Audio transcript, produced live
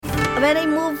When I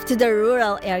moved to the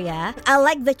rural area, I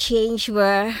like the change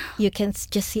where you can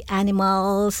just see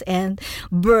animals and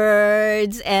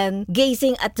birds and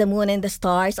gazing at the moon and the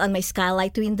stars on my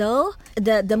skylight window.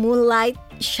 The moonlight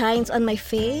shines on my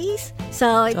face.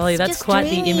 So it's Dolly, that's just quite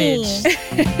dreamy. the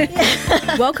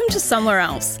image. Welcome to Somewhere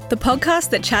Else, the podcast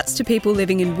that chats to people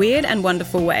living in weird and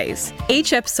wonderful ways.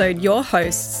 Each episode, your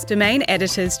hosts, Domain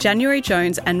editors January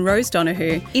Jones and Rose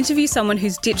Donoghue, interview someone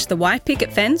who's ditched the white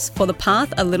picket fence for the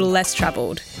path a little less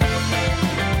travelled.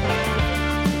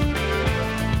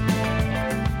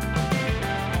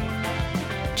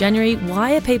 January,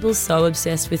 why are people so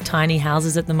obsessed with tiny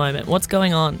houses at the moment? What's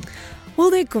going on? Well,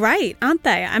 they're great, aren't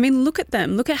they? I mean, look at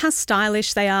them. Look at how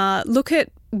stylish they are. Look at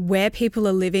where people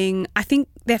are living. I think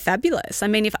they're fabulous. I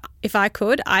mean, if I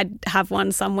could, I'd have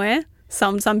one somewhere,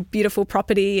 some beautiful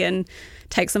property and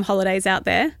take some holidays out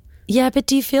there. Yeah, but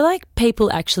do you feel like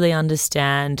people actually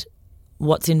understand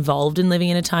what's involved in living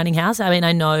in a tiny house? I mean,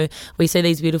 I know we see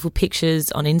these beautiful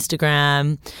pictures on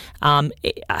Instagram.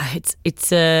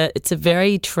 It's a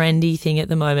very trendy thing at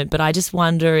the moment, but I just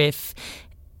wonder if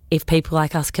people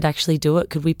like us could actually do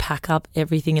it. Could we pack up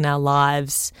everything in our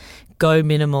lives, go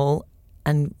minimal,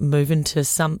 and move into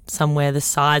somewhere the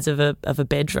size of a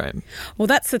bedroom? Well,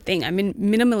 that's the thing. I mean,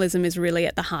 minimalism is really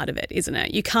at the heart of it, isn't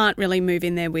it? You can't really move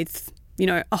in there with,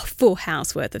 a full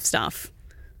house worth of stuff.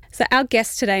 So our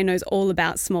guest today knows all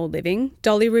about small living.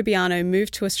 Dolly Rubiano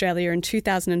moved to Australia in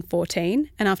 2014,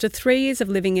 and after 3 years of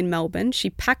living in Melbourne, she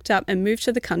packed up and moved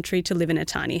to the country to live in a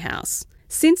tiny house.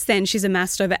 Since then, she's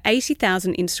amassed over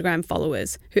 80,000 Instagram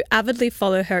followers who avidly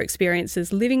follow her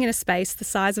experiences living in a space the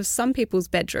size of some people's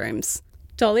bedrooms.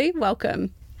 Dolly,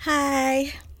 welcome.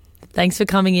 Hi. Thanks for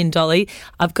coming in, Dolly.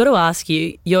 I've got to ask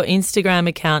you, your Instagram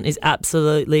account is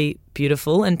absolutely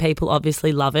beautiful and people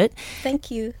obviously love it.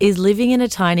 Thank you. Is living in a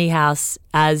tiny house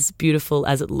as beautiful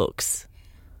as it looks?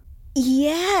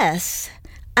 Yes.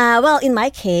 Well, in my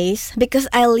case, because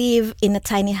I live in a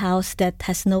tiny house that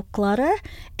has no clutter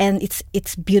and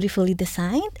it's beautifully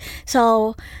designed.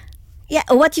 So, yeah,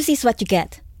 what you see is what you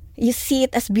get. You see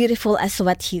it as beautiful as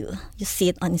what you see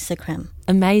it on Instagram.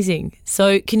 Amazing.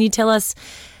 So can you tell us,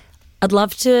 I'd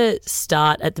love to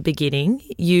start at the beginning.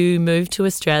 You moved to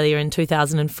Australia in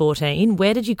 2014.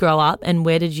 Where did you grow up and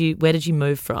where did you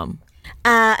move from?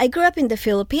 I grew up in the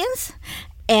Philippines.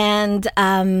 And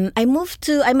I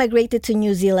migrated to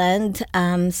New Zealand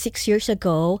 6 years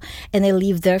ago, and I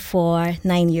lived there for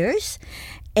 9 years.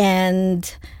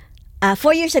 And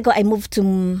 4 years ago, I moved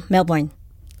to Melbourne.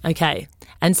 Okay.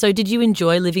 And so did you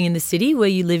enjoy living in the city? Were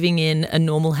you living in a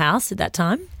normal house at that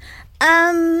time?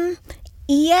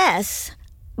 Yes,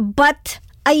 but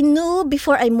I knew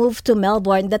before I moved to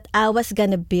Melbourne that I was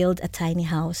going to build a tiny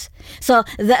house. So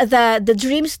the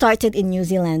dream started in New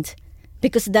Zealand,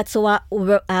 because that's where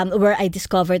I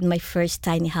discovered my first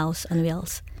tiny house on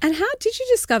wheels. And how did you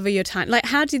discover your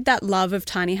how did that love of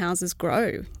tiny houses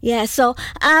grow? Yeah, so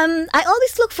I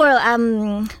always look for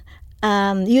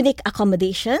unique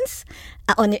accommodations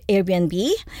on Airbnb.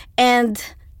 And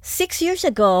 6 years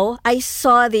ago, I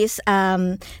saw this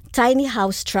tiny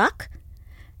house truck,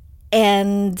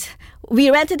 and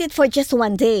we rented it for just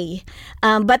one day.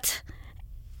 But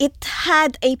it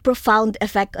had a profound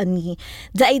effect on me.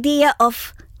 The idea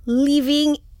of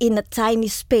living in a tiny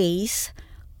space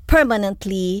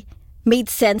permanently made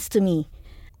sense to me.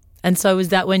 And so was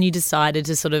that when you decided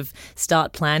to sort of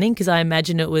start planning? Because I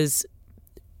imagine it was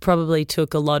probably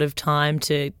took a lot of time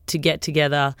to get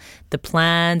together the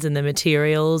plans and the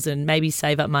materials and maybe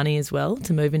save up money as well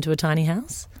to move into a tiny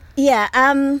house? Yeah,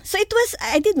 so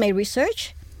I did my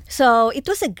research. So it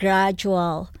was a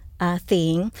gradual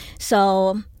thing.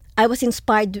 So I was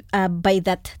inspired by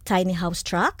that tiny house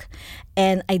truck,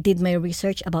 and I did my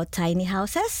research about tiny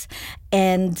houses,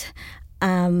 and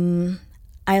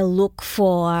I look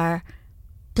for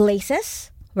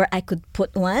places where I could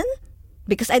put one,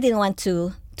 because I didn't want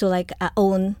to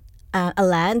own a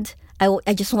land.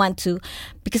 I just want to,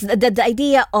 because the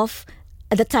idea of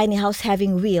the tiny house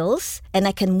having wheels and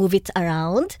I can move it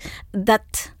around,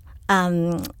 that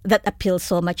appeals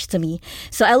so much to me.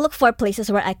 So I look for places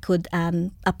where I could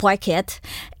park it,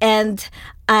 and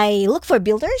I look for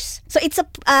builders. So it's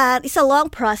a long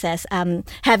process,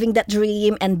 having that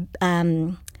dream and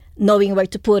knowing where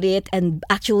to put it and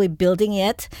actually building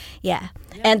it,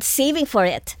 and saving for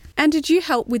it. And did you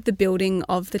help with the building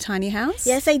of the tiny house?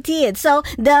 Yes, I did. So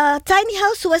the tiny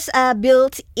house was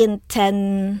built in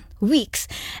 10 weeks,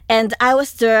 and I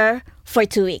was there for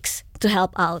 2 weeks to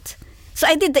help out. So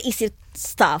I did the easy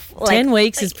stuff. 10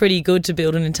 weeks is pretty good to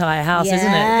build an entire house, isn't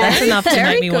it? That's enough to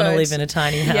make me want to live in a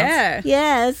tiny house. Yeah.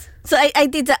 Yes. So I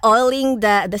did the oiling,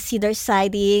 the cedar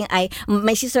siding.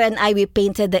 My sister and I, we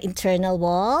painted the internal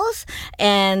walls,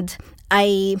 and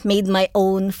I made my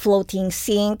own floating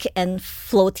sink and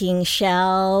floating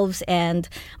shelves and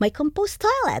my compost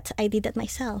toilet. I did that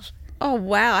myself. Oh,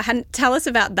 wow. Tell us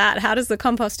about that. How does the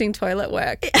composting toilet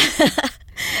work?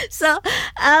 So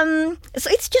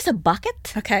it's just a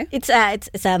bucket. Okay.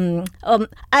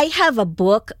 I have a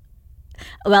book.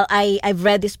 Well, I've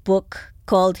read this book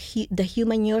called The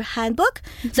Humanure Handbook.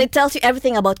 So it tells you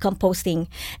everything about composting,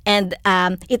 and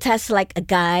it has like a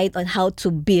guide on how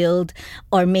to build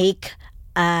or make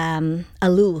a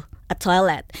loo, a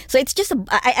toilet. So it's just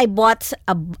I bought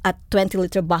a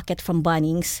 20-liter bucket from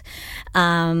Bunnings,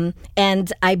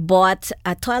 and I bought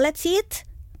a toilet seat,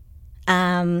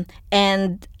 and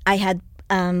I had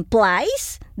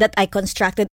plies that I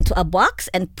constructed into a box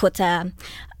and put a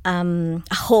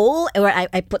hole where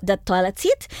I put the toilet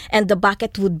seat, and the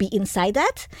bucket would be inside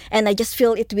that, and I just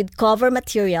fill it with cover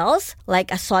materials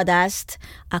like a sawdust,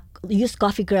 used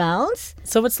coffee grounds.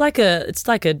 So it's like a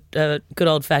good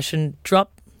old fashioned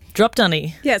drop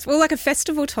dunny. Yes, well, like a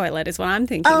festival toilet is what I'm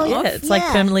thinking of. Yeah, it's like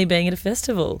permanently being at a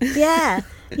festival. Yeah.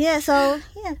 So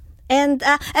and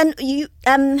you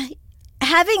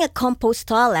having a compost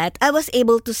toilet, I was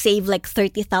able to save like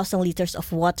 30,000 liters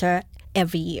of water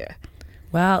every year.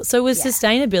 Wow. So was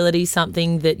sustainability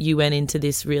something that you went into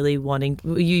this really wanting?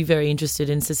 Were you very interested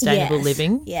in sustainable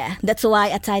living? Yeah. That's why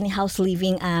a tiny house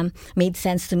living made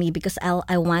sense to me, because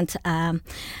I want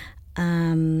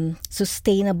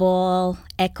sustainable,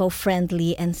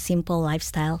 eco-friendly, and simple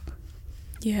lifestyle.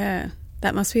 Yeah.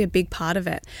 That must be a big part of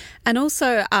it. And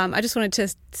also, I just wanted to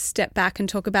step back and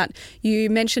talk about, you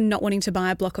mentioned not wanting to buy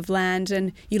a block of land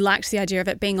and you liked the idea of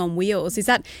it being on wheels.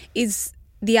 Is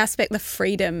the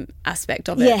freedom aspect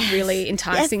of it really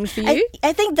enticing for you?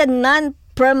 I think the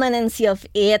non-permanency of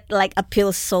it like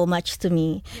appeals so much to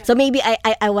me. So maybe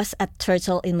I was a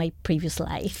turtle in my previous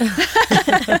life.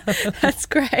 That's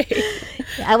great.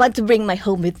 I want to bring my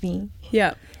home with me.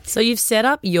 Yeah. So you've set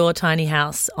up your tiny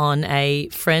house on a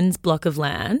friend's block of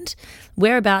land.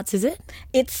 Whereabouts is it?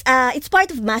 It's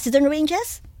part of Macedon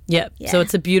Ranges. Yep. Yeah. So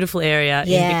it's a beautiful area in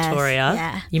Victoria.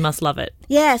 Yeah. You must love it.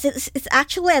 Yes, it's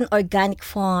actually an organic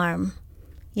farm.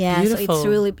 Yeah, Beautiful.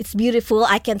 so it's beautiful.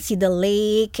 I can see the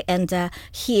lake and the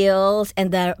hills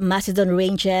and the Macedon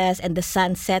Ranges and the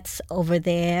sunsets over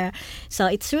there. So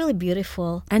it's really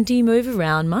beautiful. And do you move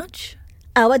around much?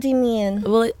 What do you mean?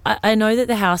 Well, I know that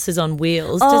the house is on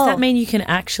wheels. Does that mean you can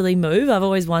actually move? I've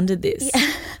always wondered this.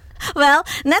 Yeah. Well,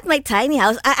 not my tiny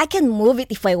house. I can move it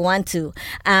if I want to.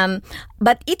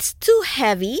 But it's too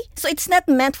heavy, so it's not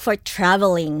meant for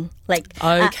traveling.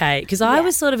 Okay, because I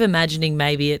was sort of imagining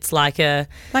maybe it's like a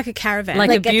caravan.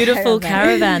 like a beautiful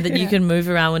caravan that Yeah. you can move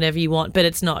around whenever you want, but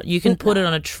it's not. You can put it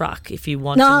on a truck if you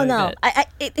want to move No.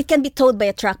 it. It can be towed by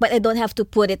a truck, but I don't have to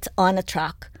put it on a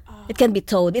truck. It can be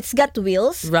towed. It's got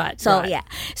wheels. Right, So right. yeah.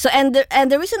 So and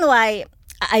the reason why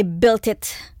I built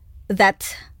it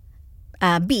that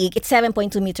big, it's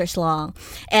 7.2 meters long,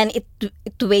 and it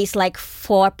weighs like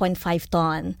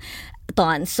 4.5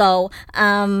 tons. So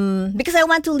because I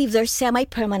want to live there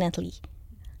semi-permanently,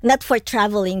 not for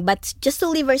traveling, but just to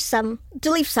live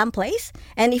someplace.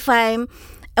 And if I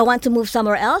want to move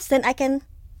somewhere else, then I can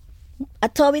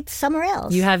tow it somewhere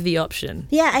else. You have the option.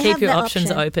 Yeah, I Keep have your the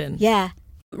options option. open. Yeah.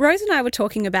 Rose and I were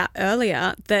talking about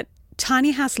earlier that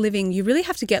tiny house living, you really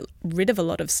have to get rid of a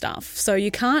lot of stuff. So you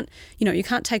can't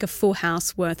take a full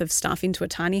house worth of stuff into a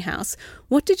tiny house.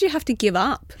 What did you have to give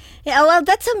up? Yeah, well,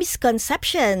 that's a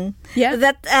misconception. Yeah.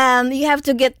 That you have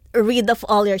to get rid of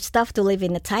all your stuff to live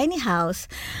in a tiny house.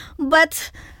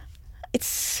 But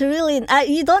it's really,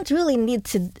 you don't really need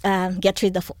to get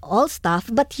rid of all stuff,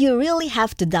 but you really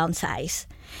have to downsize.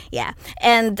 Yeah.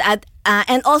 And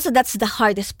also that's the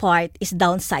hardest part is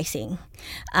downsizing.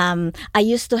 I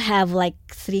used to have like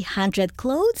 300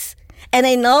 clothes. And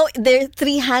I know they're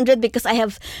 300 because I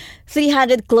have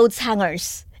 300 clothes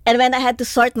hangers. And when I had to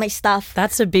sort my stuff.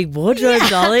 That's a big wardrobe,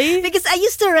 Dolly. Because I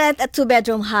used to rent a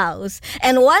 2-bedroom house.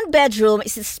 And one bedroom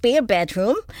is a spare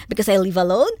bedroom because I live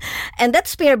alone. And that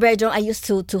spare bedroom I used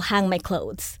to hang my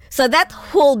clothes. So that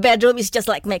whole bedroom is just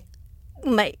like my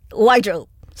wardrobe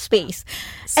space.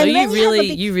 So and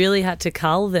you really had to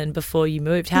cull then before you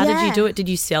moved. How did you Yeah. do it? Did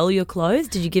you sell your clothes?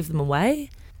 Did you give them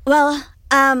away? Well,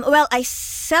 I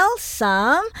sell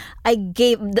some. I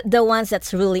gave the ones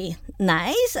that's really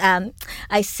nice.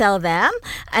 I sell them,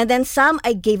 and then some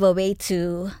I gave away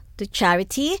to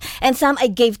charity, and some I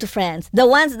gave to friends.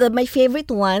 My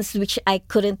favorite ones, which I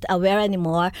couldn't wear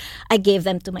anymore, I gave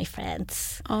them to my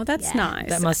friends. Oh, that's nice.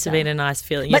 That must have been a nice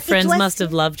feeling. Your But it friends was- must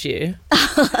have loved you.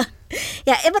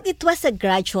 Yeah, but it was a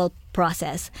gradual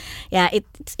process. Yeah,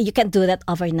 you can do that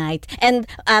overnight. And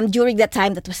during that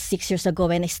time, that was 6 years ago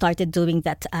when I started doing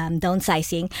that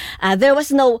downsizing, there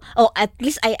was at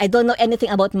least I don't know anything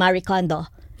about Marie Kondo.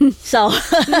 So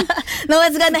no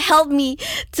one's gonna help me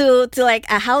to like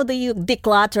how do you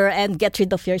declutter and get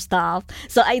rid of your stuff.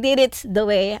 So I did it the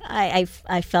way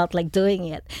I felt like doing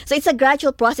it. So it's a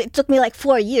gradual process. It took me like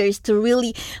 4 years to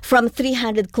really from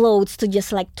 300 clothes to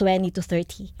just like 20 to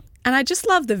 30. And I just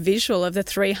love the visual of the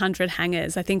 300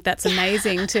 hangers. I think that's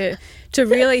amazing to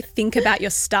really think about your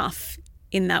stuff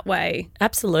in that way.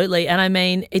 Absolutely. And I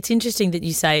mean, it's interesting that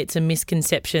you say it's a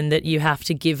misconception that you have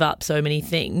to give up so many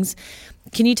things.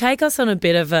 Can you take us on a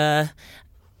bit of a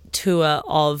tour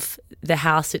of the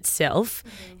house itself?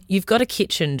 Mm-hmm. You've got a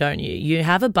kitchen, don't you? You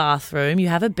have a bathroom, you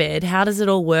have a bed. How does it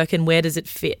all work and where does it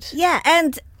fit? Yeah,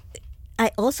 and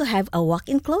I also have a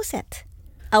walk-in closet.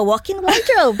 A walk-in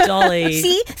wardrobe. Dolly.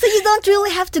 See? So you don't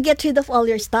really have to get rid of all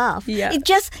your stuff. Yeah. It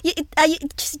just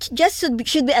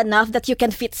should be enough that you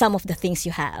can fit some of the things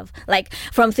you have. Like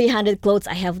from 300 clothes,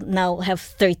 I now have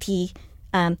 30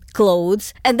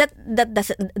 clothes. And that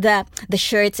doesn't, the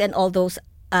shirts and all those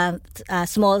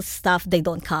small stuff, they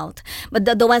don't count. But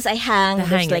the ones I hang,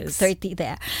 there's like 30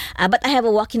 there. But I have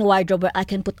a walk-in wardrobe where I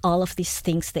can put all of these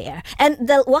things there. And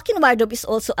the walk-in wardrobe is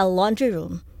also a laundry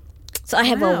room. So I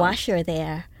have a washer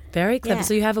there. Very clever. Yeah.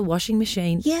 So you have a washing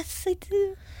machine. Yes, I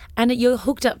do. And you're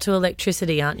hooked up to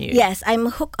electricity, aren't you? Yes, I'm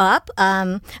hooked up,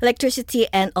 electricity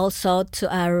and also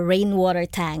to a rainwater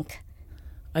tank.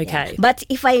 Okay. Yeah. But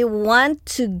if I want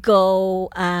to go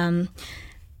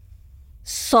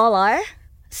solar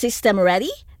system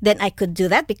ready, then I could do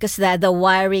that because the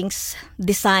wiring's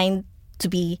designed to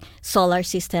be solar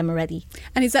system ready.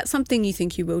 And is that something you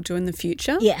think you will do in the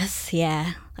future? Yes,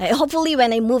 yeah. Hopefully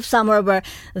when I move somewhere where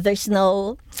there's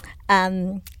no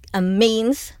a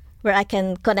means where I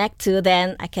can connect to,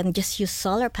 then I can just use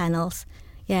solar panels.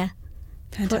 Yeah.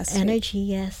 Fantastic. For energy,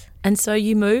 yes. And so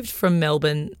you moved from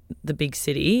Melbourne, the big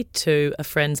city, to a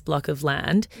friend's block of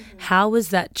land. Mm-hmm. How was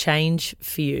that change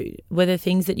for you? Were there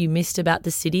things that you missed about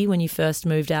the city when you first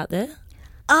moved out there?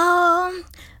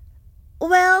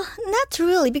 Well, not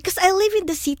really, because I live in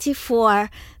the city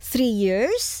for 3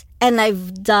 years and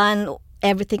I've done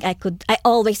everything I could. I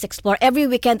always explore. Every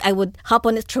weekend I would hop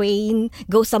on a train,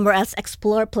 go somewhere else,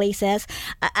 explore places.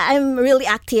 I'm really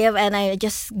active and I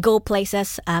just go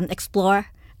places, explore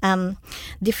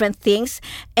different things.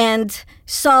 And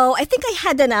so I think I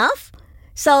had enough.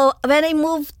 So when I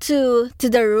moved to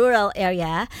the rural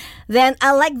area, then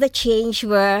I like the change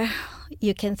where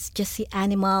you can just see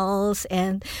animals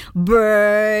and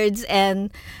birds and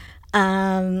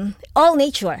all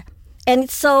nature. And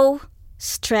it's so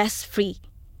stress-free.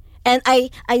 And I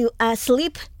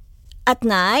sleep at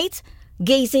night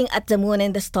gazing at the moon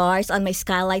and the stars on my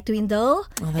skylight window.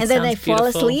 And then I fall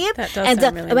asleep. That does and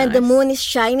sound really when nice. the moon is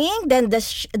shining, then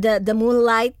the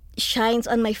moonlight shines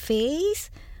on my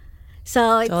face.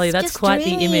 So it's Dolly, that's just quite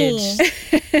the dreamy. image.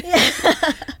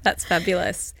 That's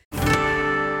fabulous.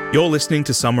 You're listening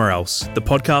to Somewhere Else, the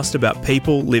podcast about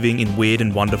people living in weird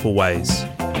and wonderful ways.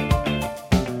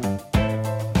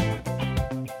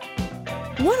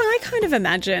 What I kind of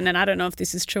imagine, and I don't know if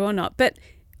this is true or not, but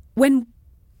when,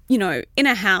 in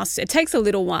a house, it takes a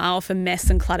little while for mess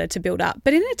and clutter to build up.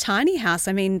 But in a tiny house,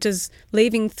 I mean, does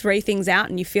leaving 3 things out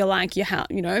and you feel like your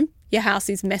house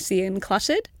is messy and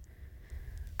cluttered?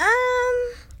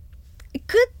 It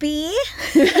could be.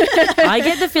 I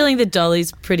get the feeling that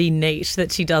Dolly's pretty neat,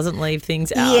 that she doesn't leave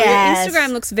things out. Yes. Your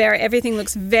Instagram everything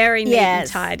looks very neat and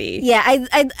tidy. Yeah,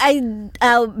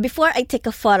 I before I take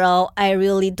a photo, I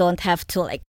really don't have to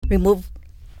like remove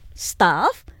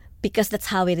stuff because that's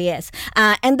how it is.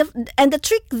 And the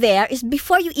trick there is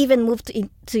before you even move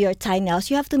to your tiny house,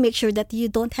 you have to make sure that you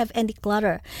don't have any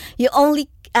clutter. You only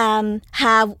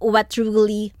have what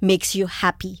really makes you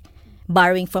happy.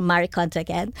 Borrowing from Marie Kondo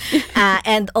again,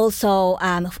 and also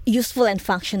useful and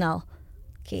functional.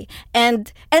 Okay,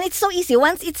 and it's so easy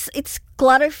once it's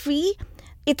clutter free.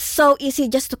 It's so easy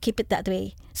just to keep it that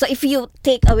way. So if you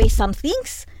take away some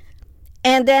things,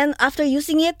 and then after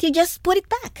using it, you just put it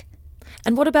back.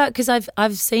 And what about, because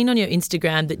I've seen on your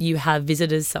Instagram that you have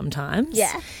visitors sometimes.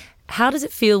 Yeah. How does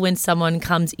it feel when someone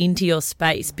comes into your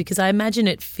space? Because I imagine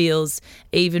it feels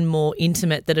even more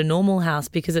intimate than a normal house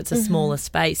because it's a smaller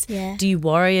space. Yeah. Do you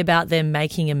worry about them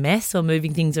making a mess or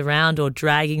moving things around or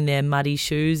dragging their muddy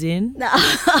shoes in? No,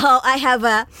 I have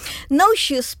a no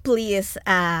shoes please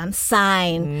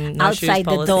sign no shoes outside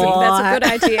the policy. door. That's a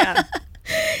good idea.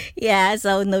 Yeah,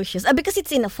 so no shoes because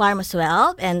it's in a farm as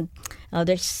well, and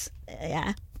there's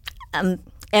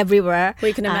everywhere.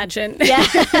 We can imagine. Yeah.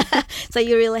 So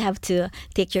you really have to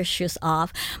take your shoes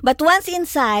off. But once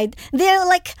inside, they're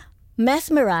like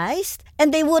mesmerized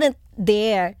and they wouldn't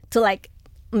dare to like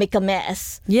make a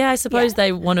mess. Yeah, I suppose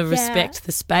they want to respect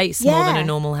the space more than a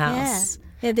normal house.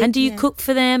 Yeah, And do you cook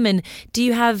for them? And do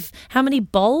you have, how many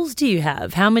bowls do you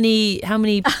have? How many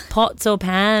pots or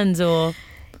pans or?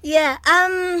 Yeah.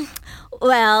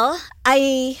 Well,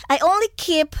 I only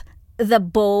keep the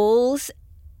bowls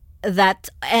that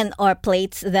and or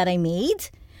plates that I made.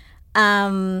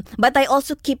 But I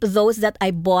also keep those that I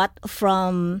bought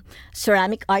from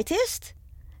ceramic artists.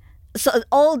 So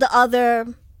all the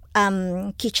other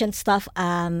kitchen stuff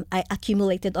I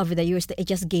accumulated over the years, that I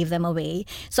just gave them away.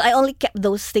 So I only kept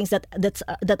those things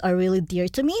that are really dear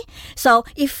to me. So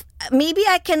if maybe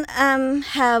I can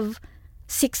have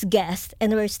 6 guests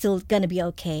and we're still gonna be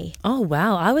okay. Oh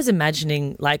wow! I was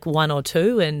imagining like 1 or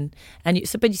 2,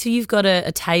 so you've got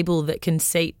a table that can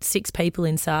seat 6 people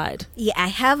inside. Yeah, I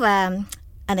have an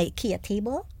IKEA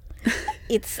table.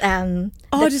 It's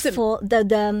does it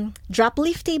the drop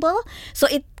leaf table, so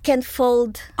it can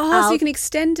fold. Oh, so you can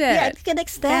extend it. Yeah, it can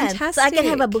extend. Fantastic. So I can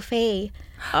have a buffet.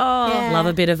 Oh, Yeah. Love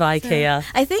a bit of IKEA.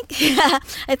 I think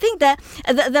that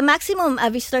the maximum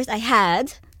visitors I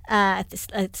had at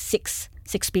six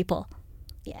people.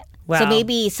 Yeah. Wow. So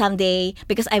maybe someday,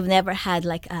 because I've never had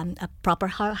like a proper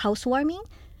housewarming,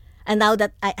 and now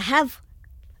that I have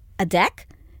a deck,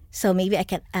 so maybe I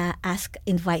can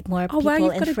invite more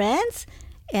people and friends,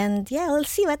 and we'll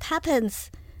see what happens.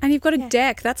 And you've got a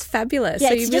deck. That's fabulous. Yeah,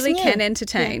 so it's you just really new. can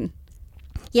entertain.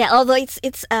 Yeah, although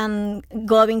it's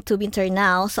going to winter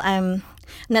now, so I'm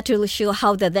not really sure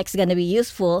how the deck's gonna be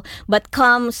useful. But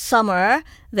come summer,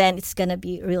 then it's gonna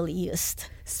be really used.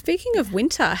 Speaking of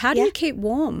winter, how do you keep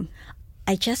warm?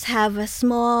 I just have a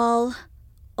small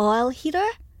oil heater.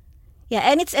 Yeah,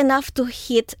 and it's enough to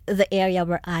heat the area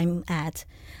where I'm at.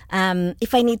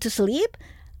 If I need to sleep,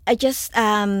 I just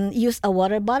use a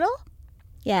water bottle.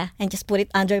 Yeah, and just put it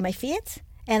under my feet,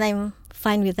 and I'm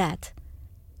fine with that.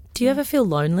 Do you ever feel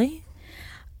lonely?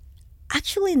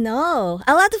 Actually, no.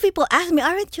 A lot of people ask me,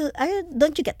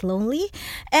 don't you get lonely?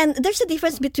 And there's a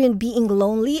difference between being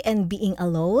lonely and being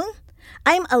alone.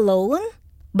 I'm alone,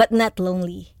 but not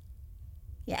lonely.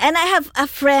 Yeah, and I have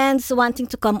friends wanting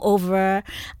to come over.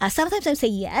 Sometimes I say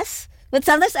yes, but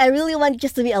sometimes I really want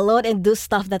just to be alone and do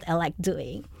stuff that I like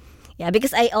doing. Yeah,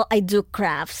 because I do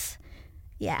crafts.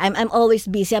 Yeah, I'm always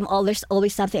busy. There's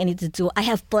always something I need to do. I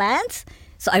have plants,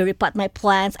 so I repot my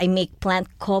plants. I make plant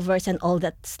covers and all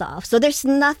that stuff. So there's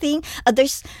nothing.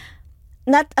 There's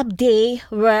not a day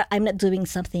where I'm not doing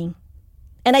something.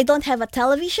 And I don't have a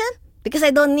television because I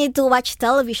don't need to watch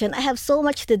television. I have so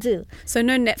much to do. So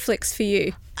no Netflix for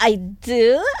you? I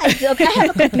do. Okay, I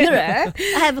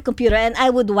have a computer. And I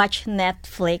would watch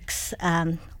Netflix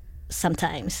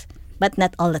sometimes, but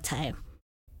not all the time.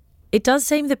 It does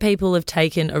seem that people have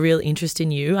taken a real interest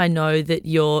in you. I know that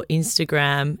your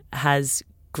Instagram has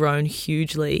grown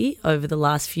hugely over the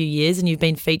last few years and you've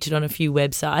been featured on a few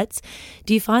websites.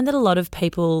 Do you find that a lot of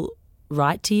people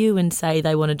write to you and say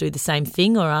they want to do the same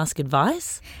thing or ask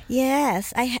advice?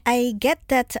 Yes, I get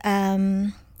that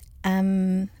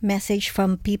message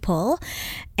from people,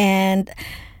 and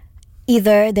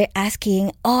either they're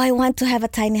asking, I want to have a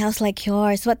tiny house like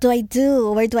yours. What do I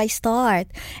do? Where do I start?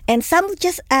 And some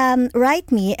just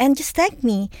write me and just thank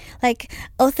me. Like,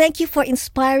 thank you for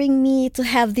inspiring me to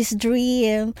have this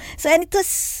dream. And it was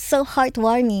so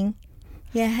heartwarming.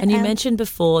 Yeah. And you mentioned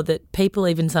before that people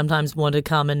even sometimes want to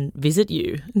come and visit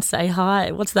you and say hi.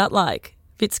 What's that like?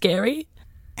 Bit scary?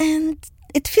 And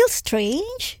it feels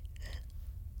strange.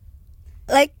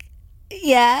 Like,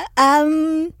 yeah.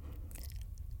 I'm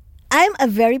a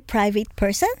very private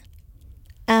person.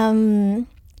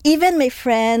 Even my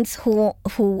friends who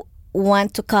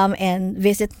want to come and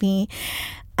visit me,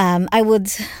 I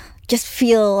would just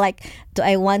feel like, do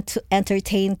I want to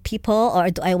entertain people or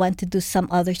do I want to do some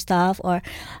other stuff? Or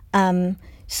when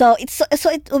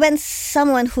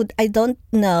someone who I don't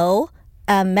know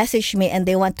message me and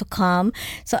they want to come,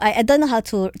 so I don't know how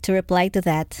to reply to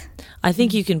that. I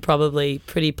think you can probably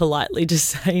pretty politely just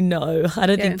say no. I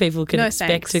don't think people can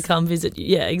expect to come visit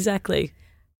you. Yeah, exactly.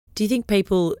 Do you think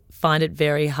people find it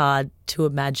very hard to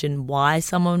imagine why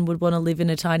someone would want to live in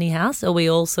a tiny house? Are we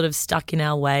all sort of stuck in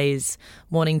our ways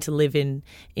wanting to live in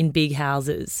big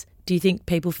houses? Do you think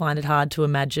people find it hard to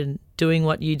imagine doing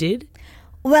what you did?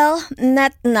 Well,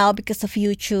 not now because of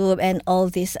YouTube and all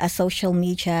this social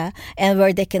media and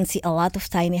where they can see a lot of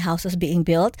tiny houses being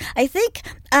built. I think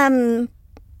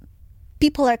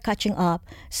people are catching up.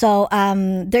 So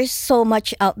there's so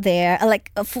much out there.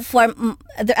 Like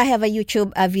I have a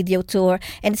YouTube video tour,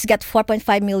 and it's got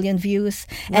 4.5 million views,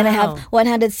 and I have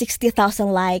 160,000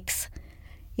 likes.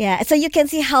 Yeah, so you can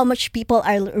see how much people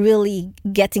are really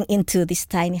getting into this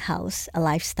tiny house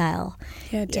lifestyle.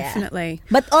 Yeah, definitely.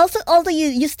 But also, although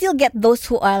you still get those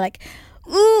who are like,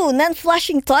 ooh,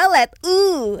 non-flushing toilet,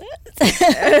 ooh.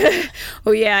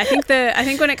 Well, yeah, I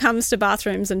think when it comes to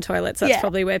bathrooms and toilets, that's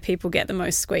probably where people get the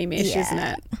most squeamish, isn't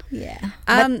it? Yeah.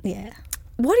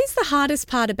 What is the hardest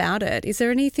part about it? Is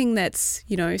there anything that's,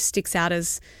 sticks out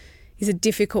as is a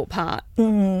difficult part?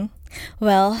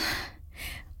 Well,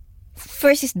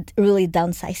 first is really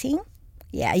downsizing.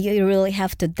 Yeah, you really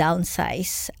have to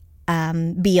downsize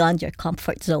beyond your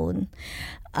comfort zone.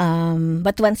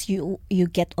 But once you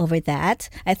get over that,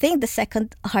 I think the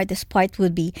second hardest part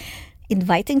would be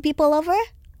inviting people over.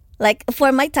 Like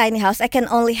for my tiny house, I can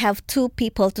only have 2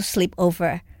 people to sleep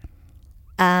over.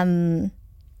 Beyond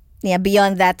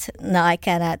that, no, I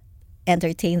cannot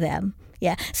entertain them.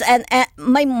 Yeah. So and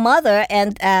my mother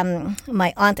and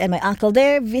my aunt and my uncle,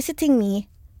 they're visiting me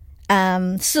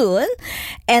soon,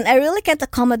 and I really can't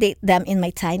accommodate them in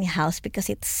my tiny house because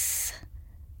it's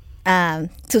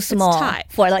too small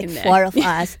for like 4 of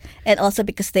us, and also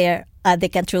because they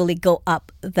can't really go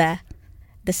up the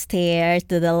stairs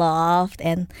to the loft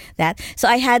and that. So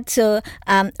I had to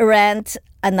rent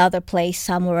another place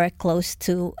somewhere close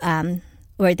to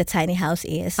where the tiny house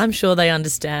is. I'm sure they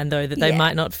understand, though, that they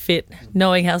might not fit,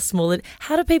 knowing how small it.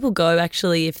 How do people go,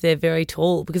 actually, if they're very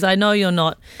tall? Because I know you're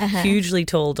not hugely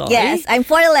tall, Dolly. Yes, I'm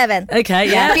 4'11". Okay,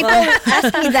 yeah. People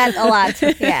ask me that a lot.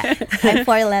 Yeah, I'm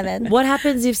 4'11". What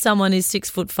happens if someone is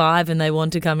 6'5" and they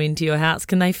want to come into your house?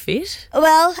 Can they fit?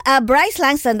 Well, Bryce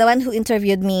Langston, the one who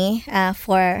interviewed me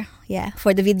for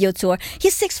the video tour,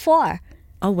 he's 6'4".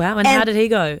 Oh wow! And how did he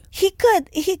go? He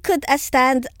could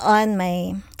stand on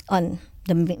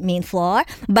the main floor,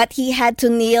 but he had to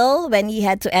kneel when he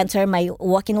had to enter my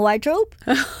walk-in wardrobe.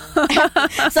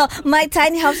 So my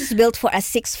tiny house is built for a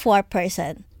 6'4"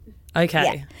 person.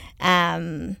 Okay.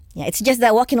 It's just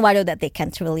the walk-in wardrobe that they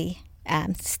can't really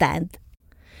stand.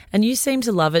 And you seem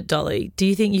to love it, Dolly. Do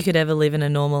you think you could ever live in a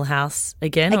normal house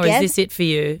again? Or is this it for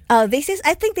you? Oh,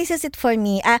 I think this is it for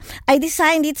me. I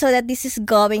designed it so that this is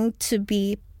going to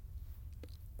be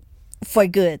for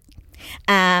good.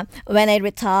 When I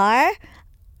retire,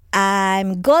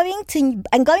 I'm going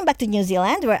back to New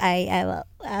Zealand, where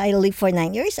I lived for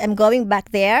 9 years. I'm going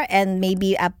back there and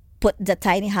maybe put the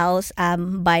tiny house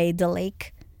by the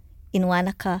lake in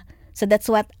Wanaka. So that's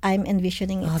what I'm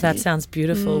envisioning. That sounds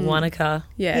beautiful, Wanaka.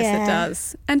 Yes, it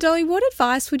does. And Dolly, what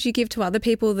advice would you give to other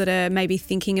people that are maybe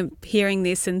thinking of hearing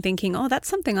this and thinking, oh, that's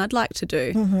something I'd like to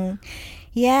do? Mm-hmm.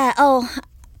 Yeah. Oh,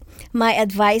 my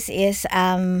advice is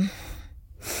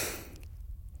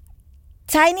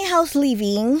tiny house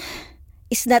living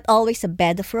is not always a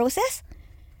bed of roses.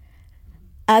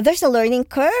 There's a learning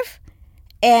curve,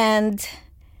 and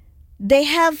they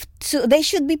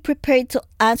should be prepared to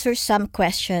answer some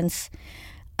questions,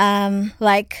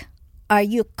 like, are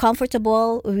you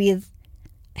comfortable with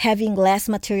having less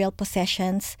material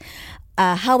possessions?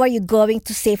 How are you going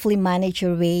to safely manage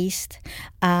your waste?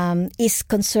 Is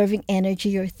conserving energy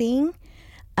your thing?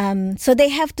 So they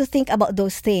have to think about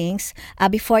those things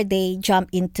before they jump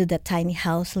into the tiny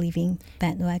house living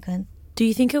bandwagon. Do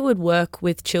you think it would work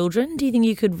with children? Do you think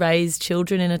you could raise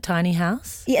children in a tiny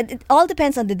house? Yeah, it all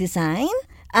depends on the design.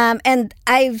 And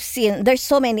I've seen there's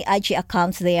so many IG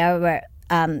accounts there where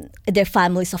they're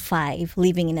families of 5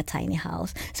 living in a tiny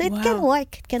house. So it can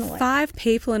work. It can work. 5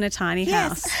 people in a tiny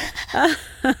house.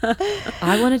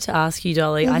 I wanted to ask you,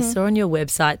 Dolly, I saw on your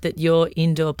website that your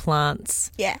indoor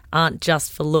plants aren't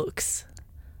just for looks.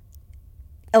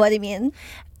 What do you mean?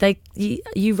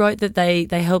 You wrote that they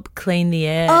help clean the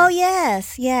air. Oh,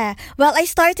 yes. Yeah. Well, I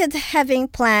started having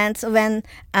plants when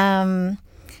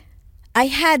I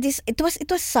had this. It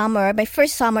was summer, my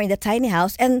first summer in the tiny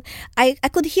house, and I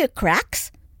could hear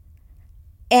cracks.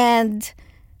 And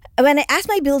when I asked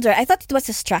my builder, I thought it was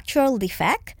a structural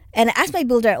defect. And I asked my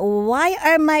builder, why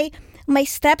are my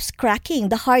steps cracking?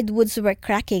 The hardwoods were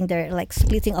cracking. They're like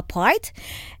splitting apart.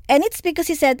 And it's because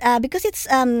he said, because it's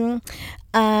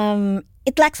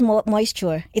it lacks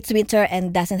moisture. It's winter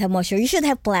and doesn't have moisture. You should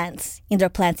have indoor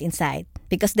plants inside,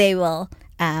 because they will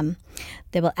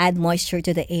add moisture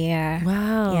to the air.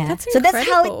 Wow, yeah. That's incredible. So that's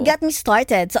how it got me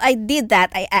started. So I did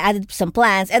that. I added some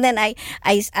plants, and then I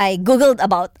Googled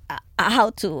about how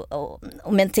to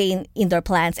maintain indoor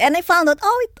plants, and I found out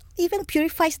it even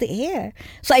purifies the air.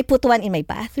 So I put one in my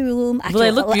bathroom. Well,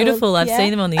 they look beautiful. I've seen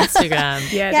them on the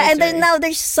Instagram. Yeah, and then now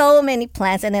there's so many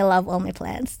plants, and I love all my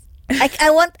plants. I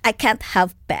can't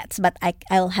have pets, but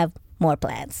I'll have more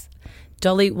plants.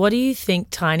 Dolly, what do you think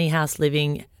tiny house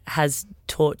living has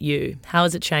taught you? How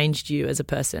has it changed you as a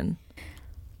person?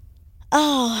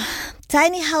 Oh,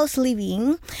 tiny house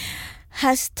living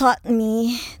has taught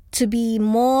me to be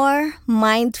more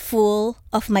mindful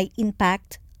of my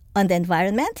impact on the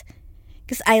environment,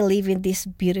 because I live in this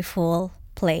beautiful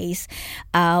place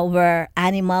where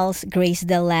animals graze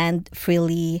the land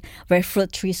freely, where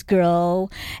fruit trees grow,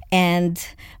 and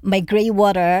my gray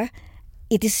water,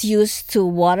 it is used to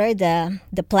water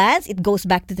the plants. It goes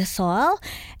back to the soil,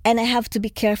 and I have to be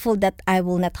careful that I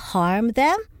will not harm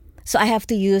them. So I have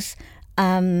to use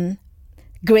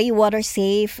gray water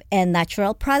safe and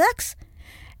natural products.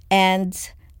 And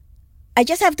I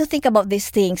just have to think about these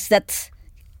things that's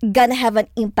gonna have an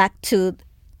impact to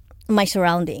my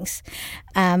surroundings.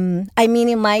 I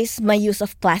minimize my use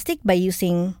of plastic by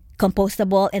using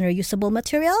compostable and reusable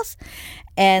materials.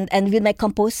 And with my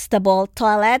compostable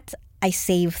toilet, I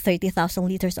save 30,000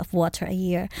 liters of water a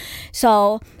year.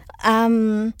 So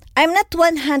I'm not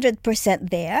 100%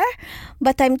 there,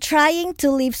 but I'm trying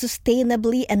to live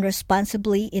sustainably and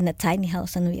responsibly in a tiny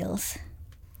house on wheels.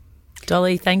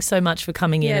 Dolly, thanks so much for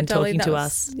coming in and Dolly, talking to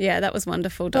us. Yeah, that was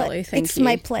wonderful, Dolly. Thank it's you. It's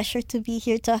my pleasure to be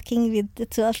here talking with the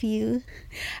two of you.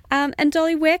 And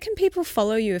Dolly, where can people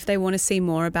follow you if they want to see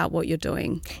more about what you're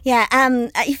doing? Yeah,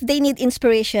 if they need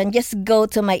inspiration, just go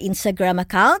to my Instagram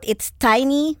account. It's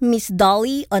Tiny Miss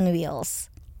Dolly on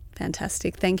Wheels.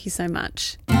 Fantastic. Thank you so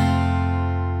much.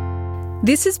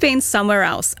 This has been Somewhere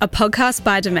Else, a podcast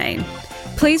by Domain.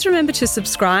 Please remember to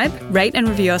subscribe, rate and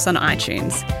review us on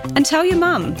iTunes. And tell your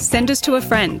mum, send us to a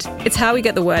friend. It's how we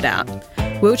get the word out.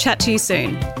 We'll chat to you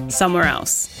soon. Somewhere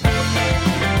Else.